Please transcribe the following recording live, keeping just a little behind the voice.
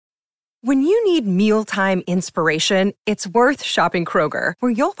When you need mealtime inspiration, it's worth shopping Kroger,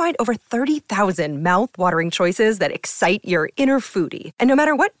 where you'll find over 30,000 mouth-watering choices that excite your inner foodie. And no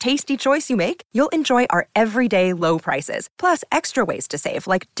matter what tasty choice you make, you'll enjoy our everyday low prices, plus extra ways to save,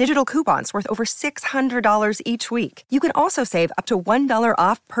 like digital coupons worth over $600 each week. You can also save up to $1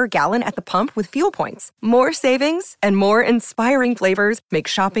 off per gallon at the pump with fuel points. More savings and more inspiring flavors make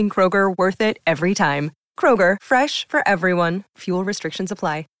shopping Kroger worth it every time. Kroger, fresh for everyone. Fuel restrictions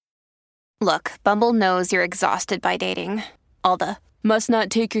apply. Look, Bumble knows you're exhausted by dating. All the, must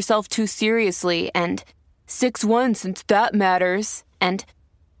not take yourself too seriously, and 6'1" since that matters, and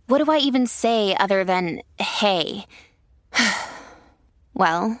what do I even say other than, hey?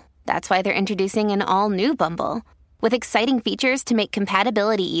 Well, that's why they're introducing an all-new Bumble, with exciting features to make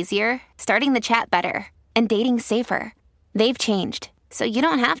compatibility easier, starting the chat better, and dating safer. They've changed, so you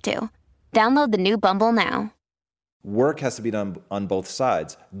don't have to. Download the new Bumble now. Work has to be done on both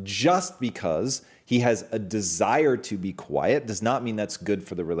sides. Just because he has a desire to be quiet does not mean that's good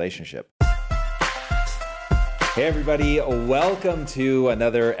for the relationship. Hey everybody, welcome to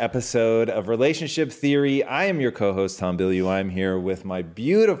another episode of Relationship Theory. I am your co-host, Tom Bilyeu. I'm here with my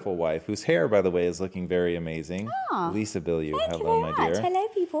beautiful wife, whose hair, by the way, is looking very amazing. Lisa Bilyeu. Hello, my dear. Hello,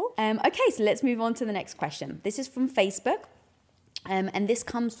 people. Okay, so let's move on to the next question. This is from Facebook, and this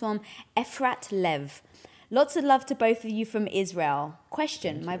comes from Efrat Lev. Lots of love to both of you from Israel.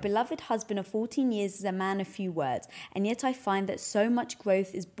 Question, my beloved husband of 14 years is a man of few words, and yet I find that so much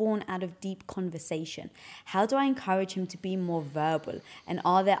growth is born out of deep conversation. How do I encourage him to be more verbal? And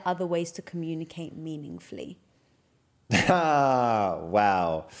are there other ways to communicate meaningfully?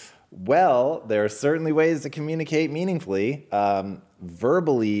 Wow. Well, there are certainly ways to communicate meaningfully.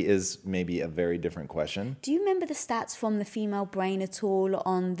 Verbally is maybe a very different question. Do you remember the stats from the female brain at all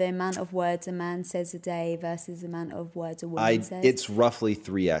on the amount of words a man says a day versus the amount of words a woman says? It's roughly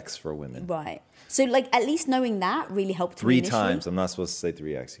 3x for women. Right. So, at least knowing that really helped me Three initially. times. I'm not supposed to say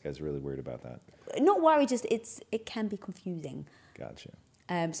 3x. You guys are really worried about that. Not worried, just it can be confusing. Gotcha.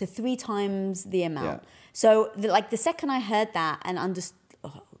 So 3 times the amount. Yeah. So, the second I heard that and understood,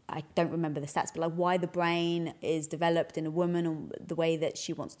 I don't remember the stats, but why the brain is developed in a woman and the way that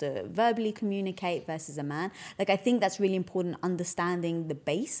she wants to verbally communicate versus a man. I think that's really important, understanding the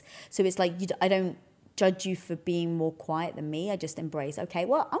base. So it's I don't judge you for being more quiet than me. I just embrace, okay,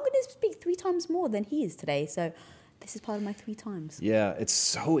 well, I'm going to speak 3 times more than he is today. So this is part of my 3 times. Yeah, it's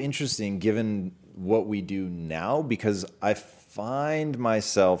so interesting given what we do now, because I find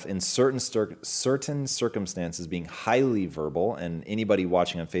myself in certain circumstances being highly verbal, and anybody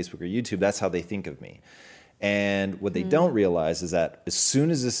watching on Facebook or YouTube, that's how they think of me. And what they don't realize is that as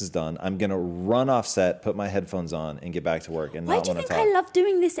soon as this is done, I'm going to run off set, put my headphones on, and get back to work and not want to talk. Why do you think I love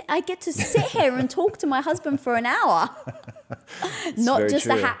doing this? I get to sit here and talk to my husband for an hour. Not just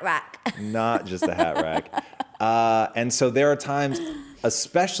a hat rack. Not just a hat rack. And so there are times,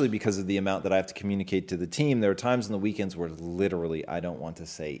 especially because of the amount that I have to communicate to the team, there are times on the weekends where literally I don't want to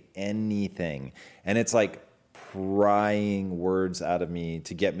say anything. And it's like prying words out of me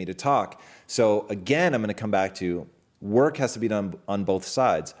to get me to talk. So again, I'm going to come back to work has to be done on both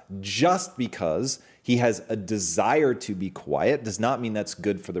sides. Just because he has a desire to be quiet does not mean that's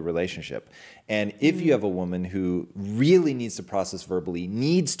good for the relationship. And if you have a woman who really needs to process verbally,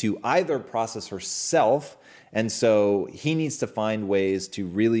 needs to either process herself, and so he needs to find ways to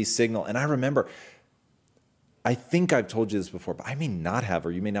really signal. And I remember, I think I've told you this before, but I may not have,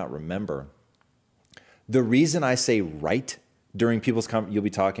 or you may not remember. The reason I say right during people's you'll be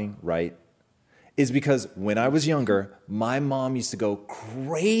talking, right, is because when I was younger, my mom used to go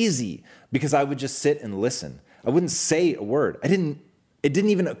crazy because I would just sit and listen. I wouldn't say a word. It didn't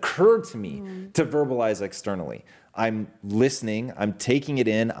even occur to me to verbalize externally. I'm listening, I'm taking it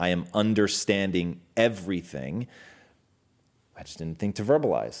in, I am understanding everything. I just didn't think to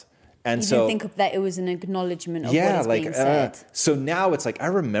verbalize. And you didn't think of that it was an acknowledgement of what is being said. So now it's I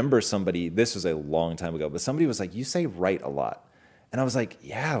remember somebody, this was a long time ago, but somebody was like, you say right a lot. And I was like,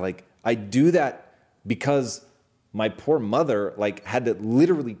 yeah, I do that because my poor mother had to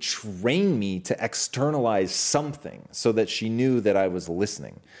literally train me to externalize something so that she knew that I was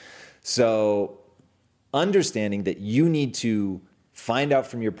listening. So understanding that you need to find out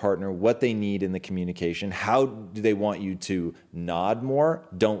from your partner what they need in the communication. How do they want you to nod more?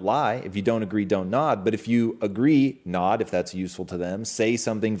 Don't lie. If you don't agree, don't nod. But if you agree, nod if that's useful to them. Say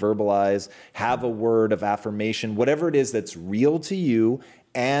something, verbalize, have a word of affirmation, whatever it is that's real to you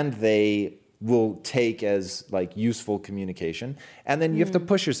and they will take as useful communication. And then you have to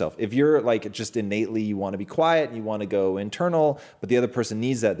push yourself. If you're just innately, you want to be quiet and you want to go internal, but the other person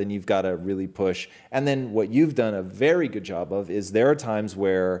needs that, then you've got to really push. And then what you've done a very good job of is there are times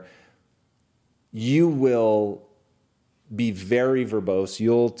where you will be very verbose.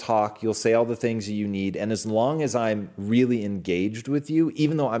 You'll talk, you'll say all the things that you need. And as long as I'm really engaged with you,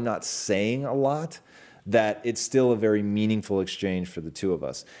 even though I'm not saying a lot, that it's still a very meaningful exchange for the two of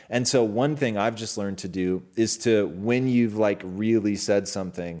us. And so one thing I've just learned to do is to, when you've like really said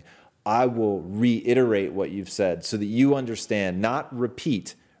something, I will reiterate what you've said so that you understand, not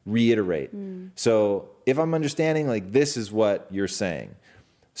repeat, reiterate. So if I'm understanding, like, this is what you're saying,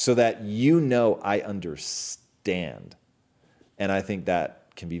 so that you know I understand. And I think that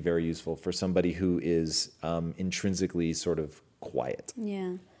can be very useful for somebody who is intrinsically sort of quiet.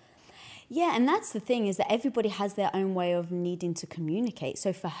 Yeah. Yeah, and that's the thing, is that everybody has their own way of needing to communicate.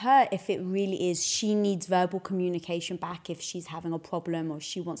 So for her, if it really is, she needs verbal communication back if she's having a problem or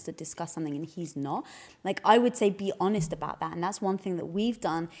she wants to discuss something and he's not. Like, I would say be honest about that. And that's one thing that we've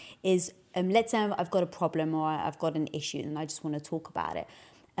done is, let's say I've got a problem or I've got an issue and I just want to talk about it.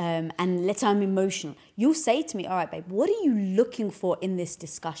 And let's say I'm emotional. You'll say to me, all right, babe, what are you looking for in this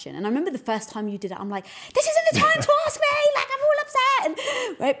discussion? And I remember the first time you did it, I'm like, this isn't the time to ask me. Like, I'm all upset.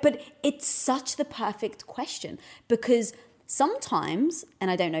 And, right? But it's such the perfect question, because sometimes,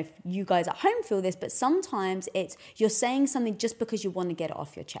 and I don't know if you guys at home feel this, but sometimes it's you're saying something just because you want to get it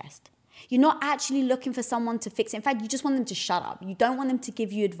off your chest. You're not actually looking for someone to fix it. In fact, you just want them to shut up. You don't want them to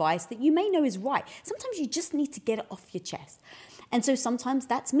give you advice that you may know is right. Sometimes you just need to get it off your chest. And so sometimes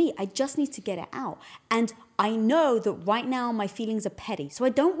that's me. I just need to get it out. And I know that right now my feelings are petty. So I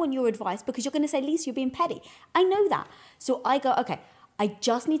don't want your advice because you're going to say, Lisa, you're being petty. I know that. So I go, okay, I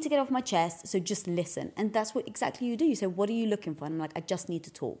just need to get off my chest. So just listen. And that's what exactly you do. You say, what are you looking for? And I'm like, I just need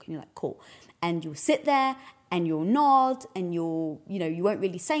to talk. And you're like, cool. And you'll sit there and you'll nod and you won't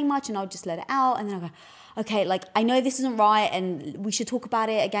really say much and I'll just let it out. And then I'll go, okay, like, I know this isn't right and we should talk about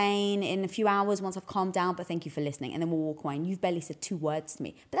it again in a few hours once I've calmed down, but thank you for listening. And then we'll walk away and you've barely said 2 words to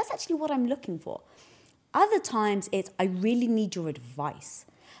me. But that's actually what I'm looking for. Other times it's, I really need your advice.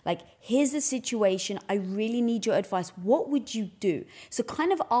 Like, here's the situation. I really need your advice. What would you do? So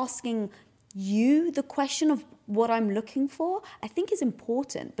kind of asking you the question of what I'm looking for, I think is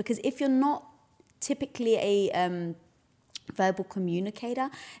important, because if you're not typically a verbal communicator,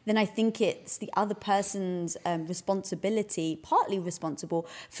 then I think it's the other person's responsibility, partly responsible,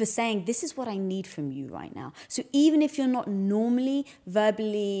 for saying, this is what I need from you right now. So even if you're not normally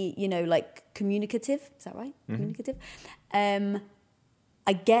verbally, like communicative, is that right? Mm-hmm. Communicative.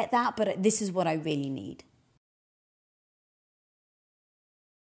 I get that, but this is what I really need.